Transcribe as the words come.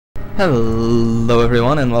Hello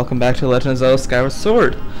everyone and welcome back to Legend of Zelda Skyward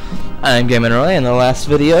Sword. I'm GameRoy. In the last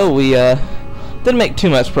video we didn't make too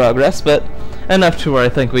much progress, but enough to where I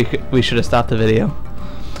think we should have stopped the video.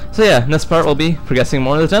 So yeah, in this part we'll be progressing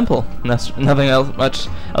more in the temple. Nothing much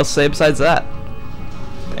else to say besides that.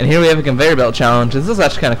 And here we have a conveyor belt challenge. This is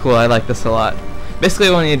actually kind of cool. I like this a lot. Basically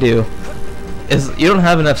what you do is you don't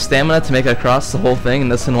have enough stamina to make it across the whole thing,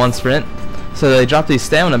 and this in one sprint. So they drop these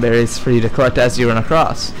stamina berries for you to collect as you run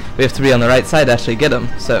across. We have to be on the right side to actually get them.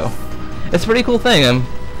 So it's a pretty cool thing. I'm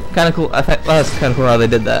kind of cool. I thought that's kind of cool how they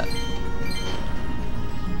did that.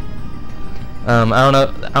 I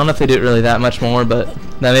don't know if they do it really that much more, but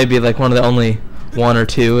that may be like one of the only one or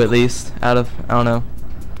two at least out of, I don't know.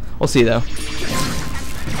 We'll see though.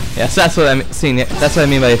 Yeah, so that's what I'm seeing. That's what I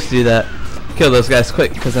mean by you have to do that. Kill those guys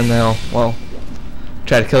quick, because then they'll, well,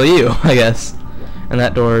 try to kill you, I guess. And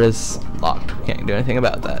that door is locked. Can't do anything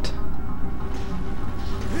about that.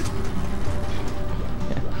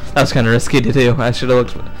 Yeah, that was kind of risky to do. I should have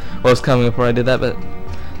looked what was coming before I did that, but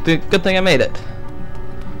good thing I made it.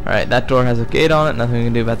 Alright, that door has a gate on it. Nothing we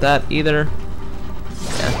can do about that either.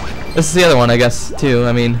 Yeah. This is the other one, I guess, too.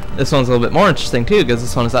 I mean, this one's a little bit more interesting, too, because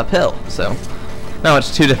this one is uphill. So, not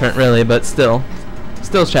much too different, really, but still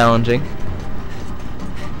challenging.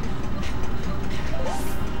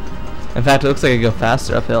 In fact, it looks like I go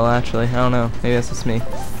faster uphill, actually. I don't know. Maybe that's just me.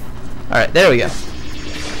 Alright, there we go.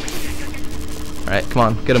 Alright, come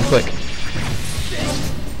on. Get him quick.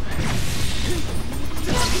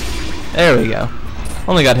 There we go.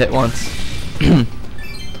 Only got hit once.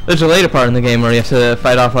 There's a later part in the game where you have to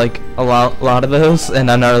fight off, like, a lot of those,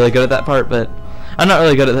 and I'm not really good at that part, but I'm not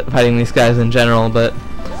really good at fighting these guys in general, but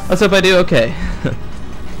let's hope I do okay.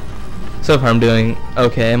 So far I'm doing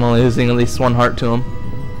okay. I'm only losing at least one heart to him.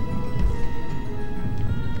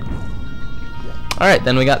 Alright,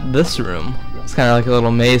 then we got this room. It's kind of like a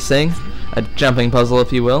little maze thing, a jumping puzzle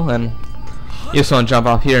if you will, and you just want to jump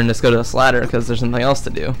off here and just go to this ladder because there's nothing else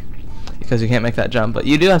to do, because you can't make that jump. But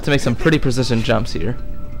you do have to make some pretty precision jumps here,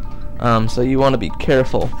 so you want to be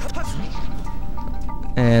careful.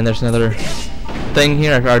 And there's another thing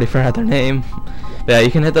here, I've already forgot their name. But yeah,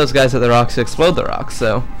 you can hit those guys at the rocks to explode the rocks,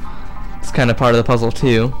 so it's kind of part of the puzzle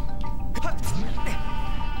too.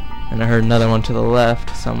 And I heard another one to the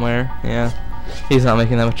left somewhere. Yeah. He's not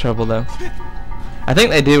making that much trouble though. I think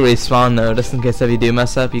they do respawn though, just in case if you do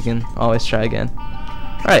mess up, you can always try again.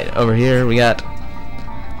 Alright, over here we got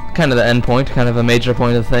kind of the end point, kind of a major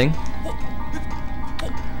point of the thing.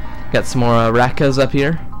 Got some more Rakas up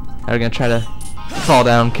here that are going to try to fall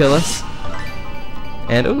down and kill us.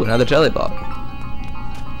 And ooh, another jelly blob.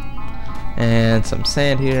 And some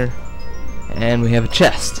sand here. And we have a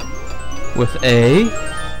chest with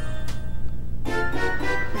a...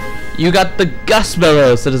 You got the Gust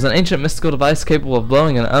Bellows. It is an ancient mystical device capable of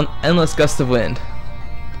blowing an endless gust of wind.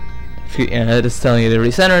 It is telling you to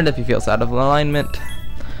recenter it if you feel it's out of alignment.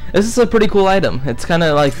 This is a pretty cool item. It's kind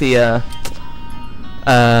of like the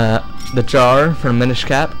jar from Minish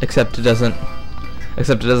Cap, except it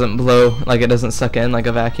doesn't blow, like it doesn't suck in like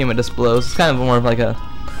a vacuum. It just blows. It's kind of more of like a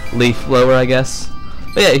leaf blower, I guess.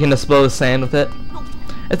 But yeah, you can just blow the sand with it.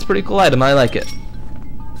 It's a pretty cool item. I like it.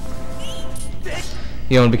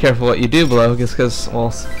 You want to be careful what you do blow, because,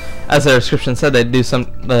 well, as their description said, they do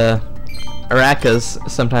the Arakas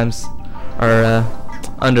sometimes are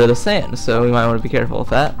under the sand, so we might want to be careful with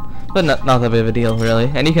that. But not that big of a deal,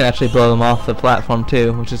 really. And you can actually blow them off the platform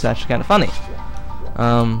too, which is actually kind of funny.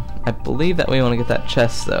 I believe that we want to get that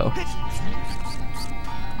chest though.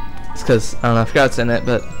 It's because I don't know, I forgot what's in it,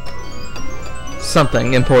 but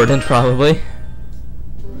something important probably.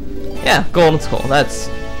 Yeah, golden skull. That's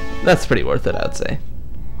pretty worth it, I'd say.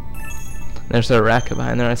 There's a Raka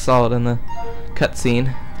behind there. I saw it in the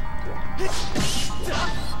cutscene.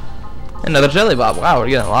 Another jelly bob. Wow, we're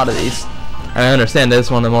getting a lot of these. I understand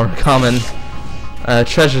it's one of the more common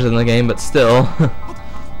treasures in the game, but still.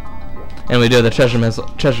 And we do have the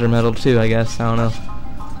treasure medal too, I guess. I don't know.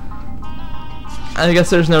 I guess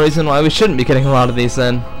there's no reason why we shouldn't be getting a lot of these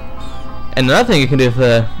then. And another thing you can do with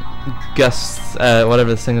the Gust, whatever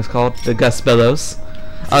this thing is called, the Gust Bellows,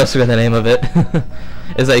 I always forget the name of it,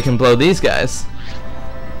 is that you can blow these guys,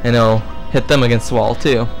 and it'll hit them against the wall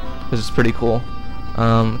too, which is pretty cool.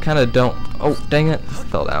 Kind of don't, oh dang it,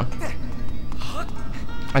 fell down.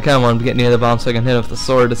 I kind of wanted to get near the bomb so I can hit it with the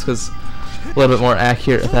sword, just because a little bit more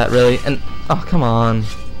accurate with that really. And oh come on,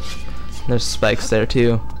 there's spikes there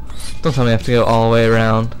too. Don't tell me I have to go all the way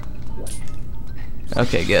around.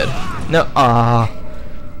 Okay, good. No,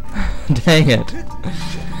 dang it.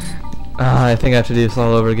 I think I have to do this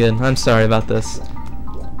all over again. I'm sorry about this.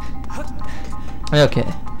 Okay,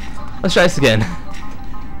 let's try this again.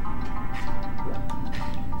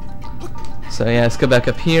 So yeah, let's go back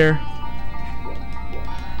up here.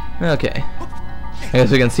 Okay. I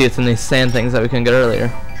guess we can see it's in these sand things that we couldn't get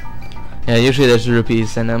earlier. Yeah, usually there's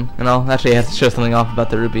rupees in them, and I'll actually have to show something off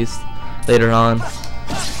about the rupees later on.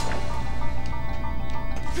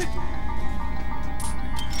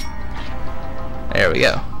 There we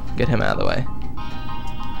go. Get him out of the way.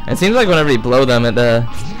 And it seems like whenever you blow them, it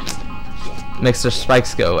makes their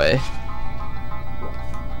spikes go away.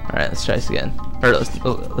 Alright, let's try this again. Or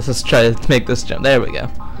let's just try to make this jump. There we go.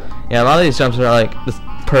 Yeah, a lot of these jumps are like this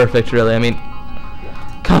perfect, really. I mean,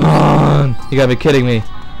 come on! You gotta be kidding me.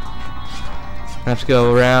 I have to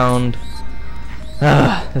go around.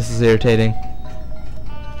 Ah, this is irritating.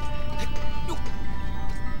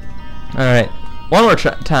 Alright, one more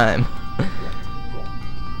time.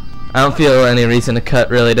 I don't feel any reason to cut,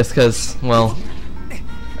 really, just because, well,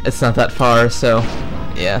 it's not that far, so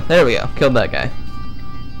yeah, there we go. Killed that guy.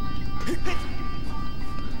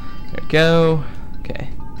 There we go. Okay.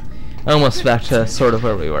 Almost back to sort of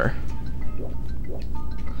where we were.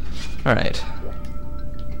 Alright.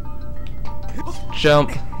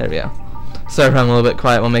 Jump. There we go. Sorry if I'm a little bit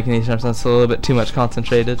quiet while making these jumps. That's a little bit too much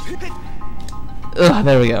concentrated. Ugh,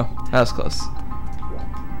 there we go. That was close.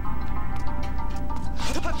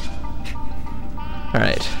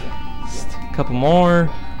 Alright. Just a couple more.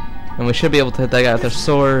 And we should be able to hit that guy with our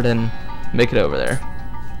sword and make it over there.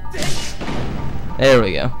 There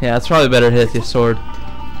we go. Yeah, it's probably better to hit with your sword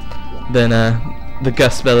than the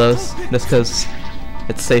gust bellows, just because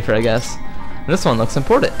it's safer, I guess. And this one looks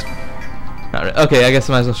important. Okay, I guess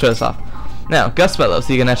I might as well show this off. Now, gust bellows,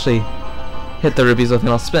 you can actually hit the rupees with an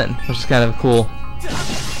old spin, which is kind of cool.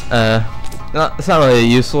 It's not really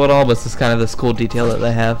useful at all, but it's just kind of this cool detail that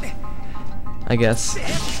they have, I guess.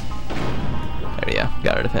 There we go,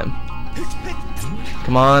 got rid of him.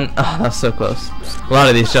 Come on. Oh, that's so close. A lot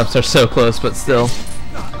of these jumps are so close, but still.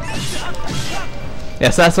 Yeah,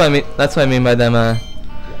 so that's what I mean by them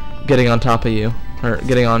getting on top of you, or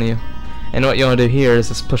getting on you. And what you want to do here is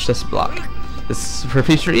just push this block. This is for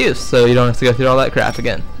future use, so you don't have to go through all that crap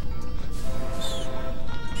again.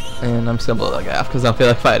 And I'm just gonna blow that guy off because I don't feel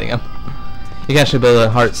like fighting him. You can actually blow the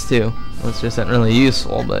hearts too, which just isn't really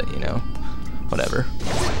useful, but you know, whatever.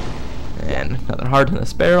 And another heart in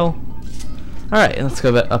this barrel. Alright, let's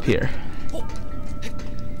go back up here.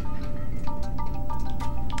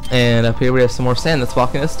 And up here we have some more sand that's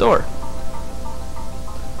blocking this door.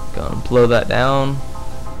 Go and blow that down.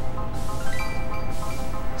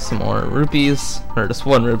 Some more rupees, or just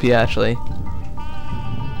one rupee actually.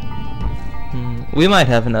 We might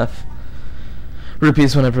have enough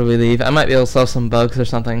rupees whenever we leave. I might be able to sell some bugs or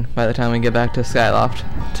something by the time we get back to Skyloft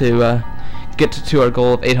to get to our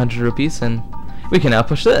goal of 800 rupees, and we can now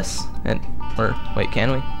push this. And or wait,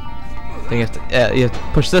 can we? I think you have to. Yeah, you have to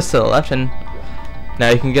push this to the left, and now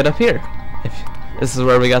you can get up here. If this is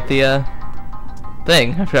where we got the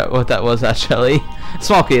thing. I forgot what that was actually.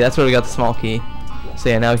 Small key. That's where we got the small key. So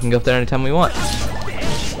yeah, now we can go up there anytime we want.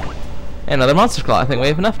 And another monster claw. I think we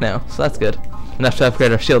have enough now, so that's good. Enough to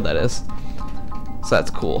upgrade our shield, that is. So that's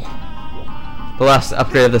cool. The last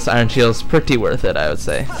upgrade of this iron shield is pretty worth it, I would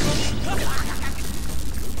say.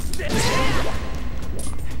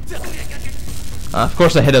 Of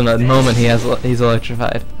course I hit him the moment he's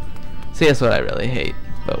electrified. See, that's what I really hate,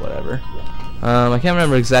 but whatever. I can't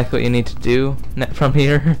remember exactly what you need to do from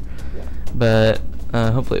here, but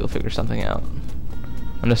hopefully we'll figure something out.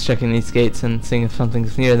 I'm just checking these gates and seeing if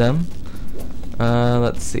something's near them.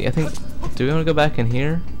 Let's see, I think, do we want to go back in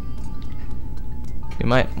here? We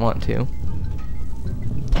might want to.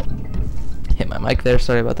 Hit my mic there,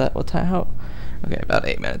 sorry about that. What time? How? Okay, about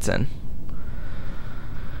 8 minutes in.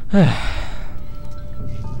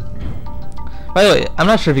 By the way, I'm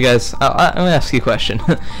not sure if you guys. I'm gonna ask you a question.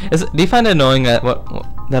 Do you find it annoying that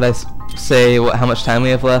that I say how much time we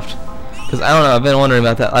have left? Because I don't know. I've been wondering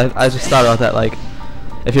about that. I just thought about that. Like,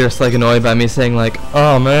 if you're just like annoyed by me saying like,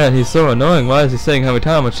 "Oh man, he's so annoying. Why is he saying how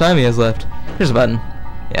much time he has left?" Here's a button.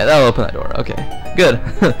 Yeah, that'll open that door. Okay, good.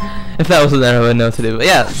 If that wasn't there, I wouldn't know what to do. But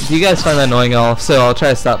yeah, do you guys find that annoying at all? So I'll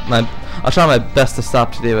try my best to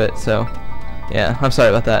stop to do it. So yeah, I'm sorry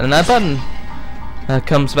about that. And that button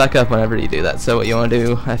comes back up whenever you do that. So what you want to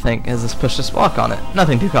do, I think, is just push this block on it.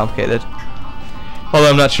 Nothing too complicated. Although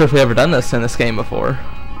I'm not sure if we've ever done this in this game before.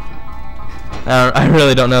 I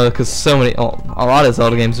really don't know, because a lot of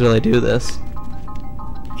Zelda games really do this.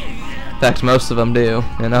 In fact, most of them do,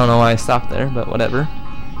 and I don't know why I stopped there, but whatever.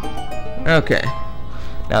 Okay,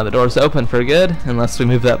 now the door's open for good, unless we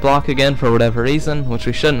move that block again for whatever reason, which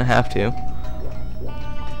we shouldn't have to.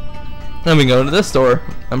 Then we can go into this door.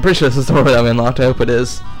 I'm pretty sure this is the door that we unlocked. I hope it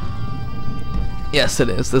is. Yes, it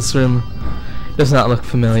is. This room does not look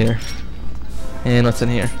familiar. And what's in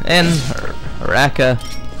here? And Raka.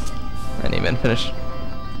 I didn't even finish.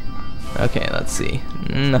 Okay, let's see.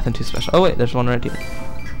 Nothing too special. Oh wait, there's one right here.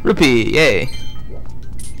 Rupee, yay!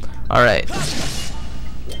 Alright.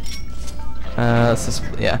 Let's just,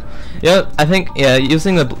 yeah. I think, yeah,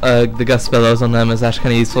 using the gust bellows on them is actually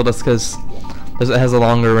kind of useful just because it has a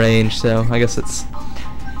longer range, so I guess it's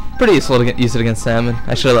pretty useful to use it against them. And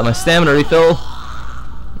I should have let my stamina refill.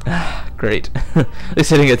 Great. At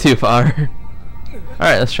least I didn't get too far.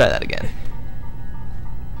 Alright, let's try that again.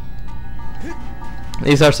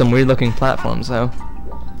 These are some weird looking platforms though.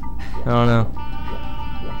 I don't know.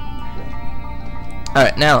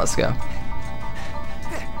 Alright, now let's go.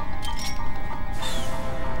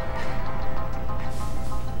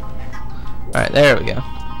 Alright, there we go.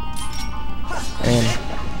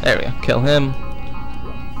 And there we go. Kill him.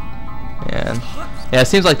 And yeah, it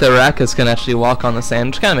seems like the Rakas can actually walk on the sand,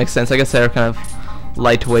 which kind of makes sense. I guess they're kind of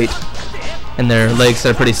lightweight and their legs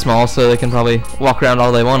are pretty small, so they can probably walk around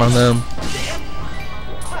all they want on them.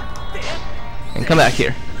 And come back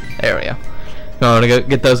here. There we go. I want to go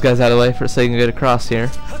get those guys out of the way for so you can get across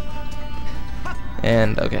here.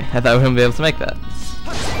 And okay, I thought we were going to be able to make that.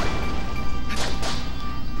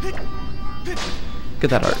 Get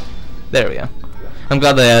that heart. There we go. I'm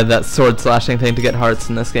glad they added that sword slashing thing to get hearts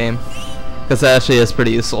in this game, because that actually is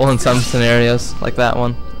pretty useful in some scenarios, like that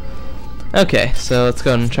one. Okay, so let's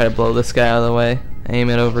go and try to blow this guy out of the way. Aim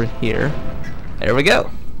it over here. There we go.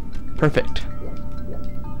 Perfect.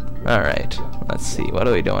 Alright, let's see. What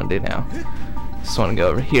do we want to do now? Just want to go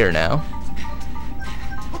over here now.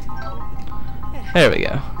 There we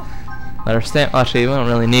go. Let our actually, we don't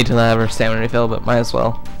really need to have our stamina refill, but might as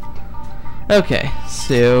well. Okay,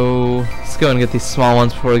 so let's go and get these small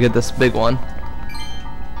ones before we get this big one.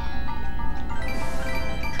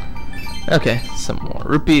 Okay, some more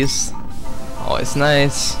rupees. Always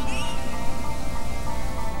nice.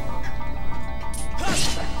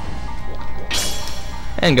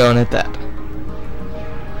 And go and hit that.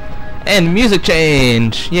 And music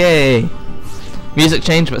change! Yay! Music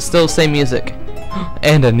change, but still same music.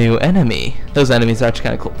 And a new enemy. Those enemies are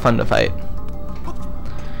actually kind of fun to fight.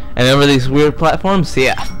 And over these weird platforms,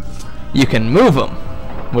 yeah, you can move them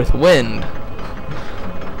with wind.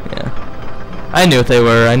 Yeah, I knew what they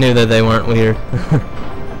were. I knew that they weren't weird.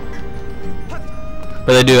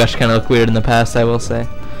 But they do actually kind of look weird in the past, I will say.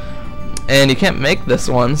 And you can't make this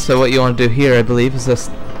one, so what you want to do here, I believe, is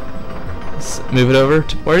just move it over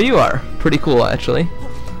to where you are. Pretty cool, actually.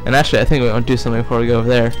 And actually, I think we want to do something before we go over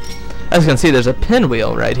there. As you can see, there's a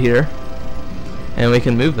pinwheel right here, and we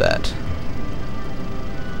can move that.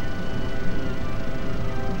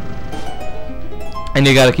 And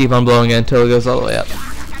you gotta keep on blowing it until it goes all the way up.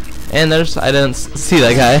 And there's, I didn't see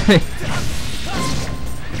that guy.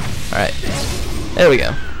 Alright, there we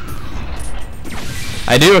go.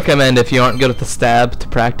 I do recommend, if you aren't good at the stab, to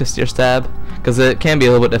practice your stab, because it can be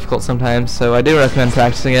a little bit difficult sometimes, so I do recommend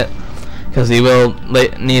practicing it, because you will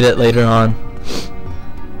need it later on.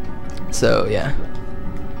 So yeah,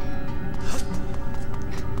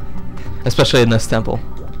 especially in this temple.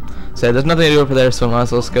 So there's nothing to do over there, so we might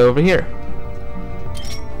as well just go over here.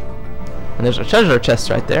 And there's a treasure chest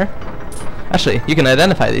right there. Actually, you can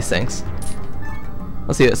identify these things.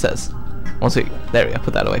 Let's see what it says. There we go,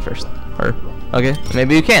 put that away first. Or, okay,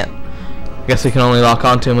 maybe you can't. I guess we can only lock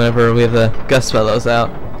onto them whenever we have the gust fellows out.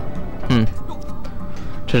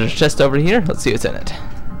 Treasure chest over here, let's see what's in it.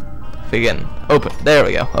 If we can open, there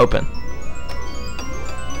we go, open.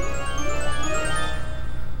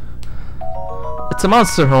 It's a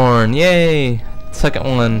monster horn, yay! Second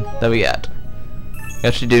one that we got. We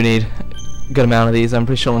actually do need a good amount of these. I'm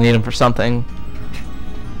pretty sure we'll need them for something.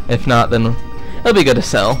 If not, then it'll be good to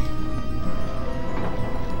sell.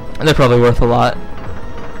 And they're probably worth a lot.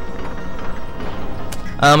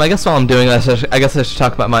 I guess while I'm doing this, I guess I should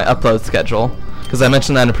talk about my upload schedule, because I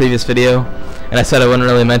mentioned that in a previous video, and I said I wouldn't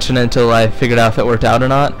really mention it until I figured out if it worked out or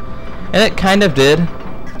not. And it kind of did,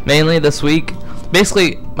 mainly this week.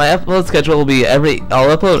 Basically, my upload schedule will be I'll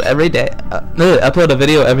upload every day, upload a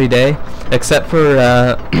video every day, except for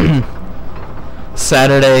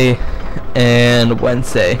Saturday and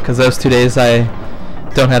Wednesday, because those 2 days I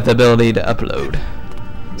don't have the ability to upload.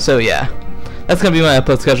 So yeah, that's going to be my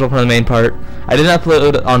upload schedule for the main part. I didn't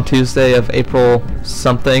upload on Tuesday of April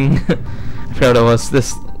something. I forgot what it was.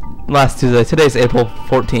 This last Tuesday. Today's April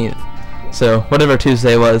 14th. So whatever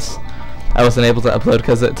Tuesday was, I wasn't able to upload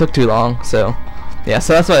because it took too long. So yeah,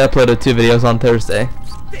 so that's why I uploaded 2 videos on Thursday.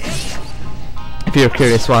 If you're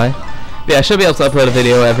curious why. But yeah, I should be able to upload a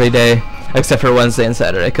video every day except for Wednesday and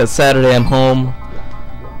Saturday, because Saturday I'm home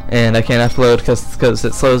and I can't upload because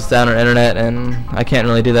it slows down our internet, and I can't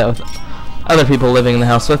really do that with other people living in the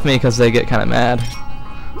house with me because they get kind of mad.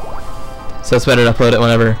 So it's better to upload it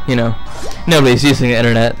whenever, you know, nobody's using the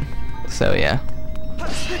internet. So yeah.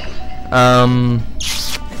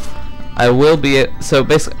 I will be so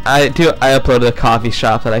basically I uploaded a coffee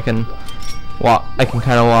shop that I can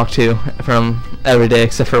kind of walk to from every day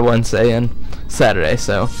except for Wednesday and Saturday.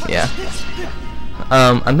 So yeah.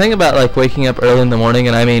 I'm thinking about like waking up early in the morning,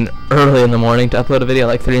 and I mean early in the morning, to upload a video,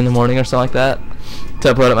 like 3 in the morning or something like that,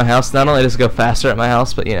 to upload at my house. Not only does it go faster at my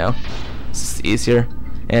house, but you know, it's just easier.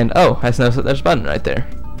 And oh, I just noticed that there's a button right there.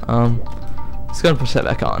 Let's go and push that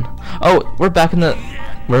back on. Oh, we're back in the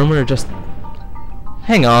room. We're just...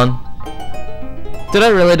 Hang on. Did I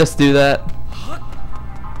really just do that?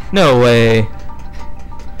 No way.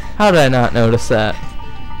 How did I not notice that?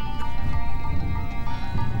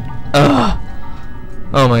 Ugh.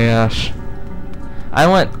 Oh my gosh. I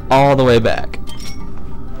went all the way back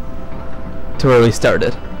to where we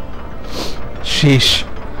started. Sheesh.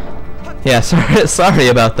 Yeah, sorry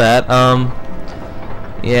about that.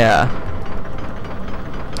 Yeah.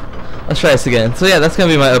 Let's try this again. So yeah, that's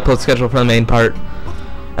gonna be my upload schedule for the main part,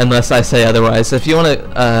 unless I say otherwise. If you wanna,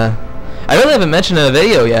 I really haven't mentioned in a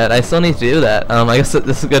video yet. I still need to do that. I guess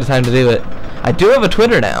this is a good time to do it. I do have a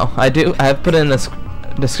Twitter now. I have put in this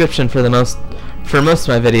description for most of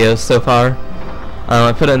my videos so far.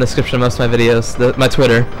 I put it in the description of most of my videos, my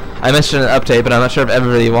Twitter. I mentioned an update, but I'm not sure if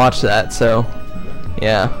everybody watched that. So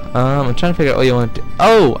yeah. I'm trying to figure out what you want to do.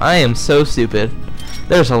 Oh, I am so stupid.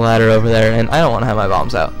 There's a ladder over there, and I don't want to have my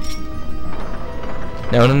bombs out.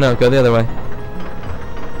 No, go the other way.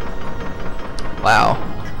 Wow.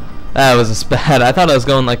 That was just bad. I thought I was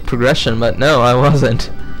going like progression, but no, I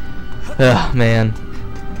wasn't. Ugh, man.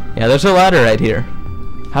 Yeah, there's a ladder right here.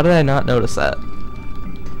 How did I not notice that?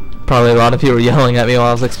 Probably a lot of you were yelling at me while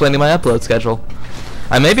I was explaining my upload schedule.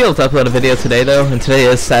 I may be able to upload a video today though, and today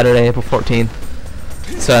is Saturday, April 14th.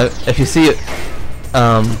 So if you see it,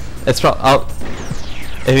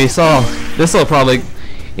 if you saw, this will probably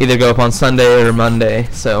either go up on Sunday or Monday,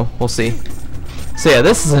 so we'll see. So yeah,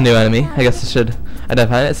 this is a new enemy. I guess I should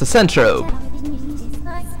identify it. It's a Centrobe.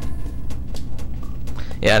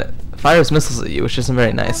 Yeah, it fires missiles at you, which isn't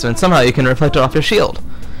very nice. And somehow you can reflect it off your shield.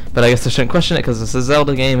 But I guess I shouldn't question it because it's a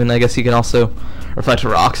Zelda game, and I guess you can also reflect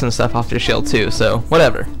rocks and stuff off your shield too. So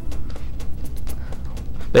whatever.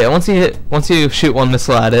 But yeah, once you shoot one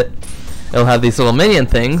missile at it, it'll have these little minion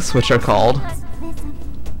things, which are called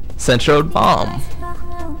Centrobe Bomb.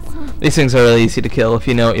 These things are really easy to kill if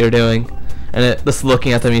you know what you're doing, and just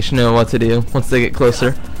looking at them, you should know what to do once they get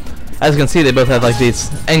closer. As you can see, they both have like these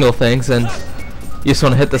angle things, and you just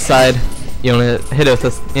want to hit the side. You want to hit it with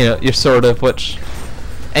this, you know, your sword of which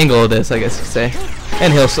angle it is, I guess you could say.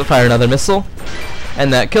 And he'll fire another missile,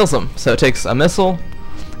 and that kills him. So it takes a missile,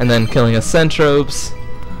 and then killing a Centrobe's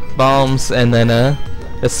bombs, and then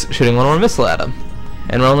just shooting one more missile at him.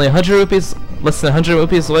 And we're only 100 rupees, less than 100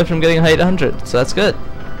 rupees away from getting height 100, so that's good.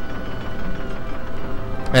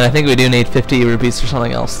 And I think we do need 50 rupees for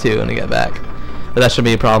something else too to get back, but that shouldn't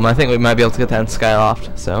be a problem. I think we might be able to get that in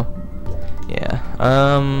Skyloft. So yeah,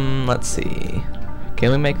 let's see,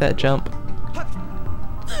 can we make that jump?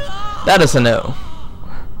 That is a no.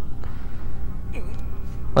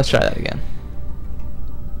 Let's try that again.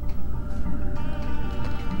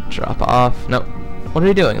 Drop off. Nope. What are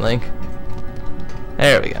you doing, Link?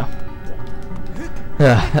 There we go.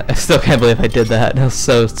 I still can't believe I did that. That was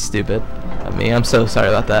so stupid of me. I'm so sorry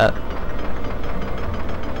about that.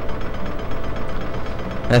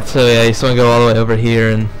 That's so yeah, you just want to go all the way over here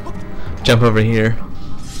and jump over here.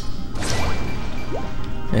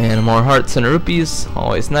 And more hearts and rupees,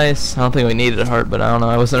 always nice. I don't think we needed a heart, but I don't know.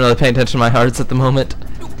 I wasn't really paying attention to my hearts at the moment.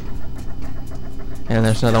 And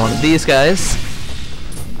there's another one of these guys.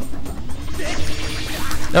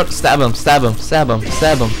 Nope, stab him, stab him, stab him,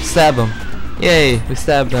 stab him, stab him. Yay, we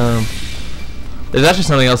stabbed him. There's actually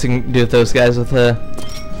something else you can do with those guys with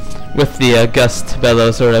the gust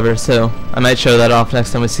bellows or whatever, so I might show that off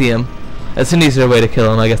next time we see him. It's an easier way to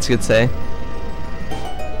kill him, I guess you could say.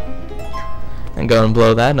 And go and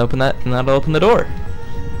blow that and open that, and that'll open the door.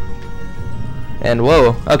 And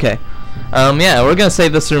whoa, okay. Yeah, we're gonna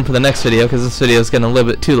save this room for the next video because this video is getting a little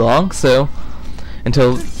bit too long. So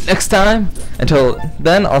until next time, until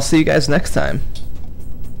then, I'll see you guys next time.